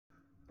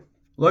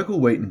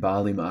Local wheat and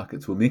barley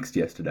markets were mixed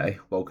yesterday,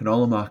 while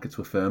canola markets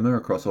were firmer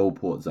across all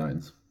port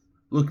zones.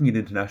 Looking at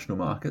international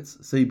markets,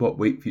 CBOT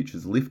wheat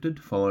futures lifted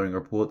following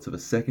reports of a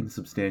second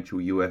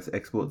substantial US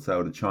export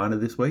sale to China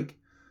this week.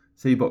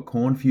 CBOT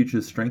corn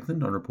futures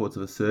strengthened on reports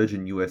of a surge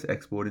in US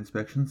export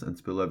inspections and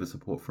spillover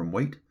support from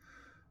wheat.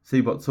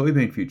 CBOT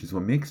soybean futures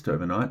were mixed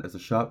overnight as a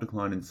sharp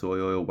decline in soy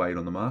oil weighed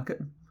on the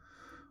market.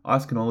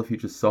 ICE canola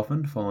futures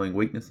softened following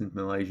weakness in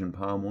Malaysian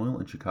palm oil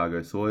and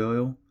Chicago soy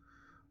oil.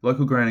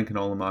 Local grain and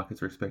canola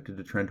markets are expected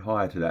to trend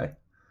higher today.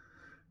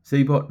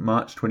 CBOT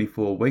March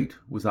 24 wheat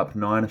was up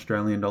 $9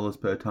 Australian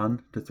per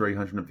tonne to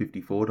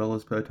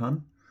 $354 per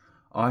tonne.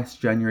 ICE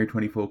January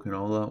 24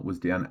 canola was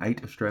down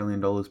 $8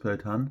 Australian per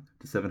tonne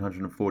to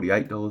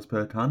 $748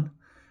 per tonne.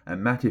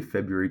 And Matif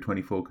February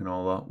 24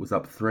 canola was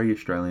up $3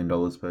 Australian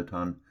per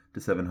tonne to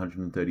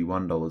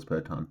 $731 per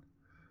tonne.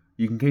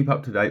 You can keep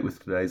up to date with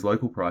today's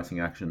local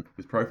pricing action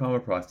with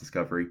ProFarmer Price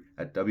Discovery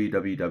at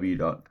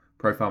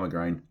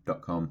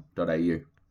www.profarmergrain.com.au.